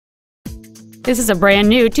This is a brand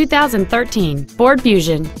new 2013 Ford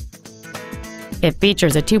Fusion. It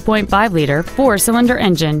features a 2.5-liter four-cylinder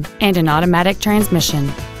engine and an automatic transmission.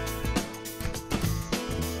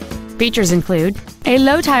 Features include a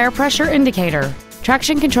low tire pressure indicator,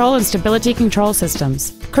 traction control and stability control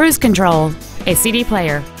systems, cruise control, a CD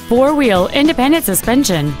player, four-wheel independent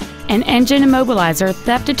suspension, an engine immobilizer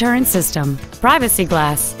theft deterrent system, privacy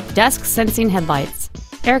glass, dusk sensing headlights,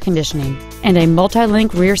 air conditioning, and a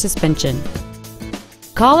multi-link rear suspension.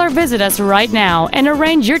 Call or visit us right now and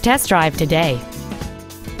arrange your test drive today.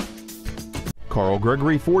 Carl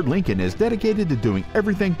Gregory Ford Lincoln is dedicated to doing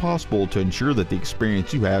everything possible to ensure that the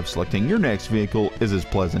experience you have selecting your next vehicle is as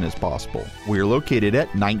pleasant as possible. We are located at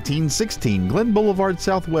 1916 Glenn Boulevard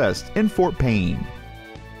Southwest in Fort Payne.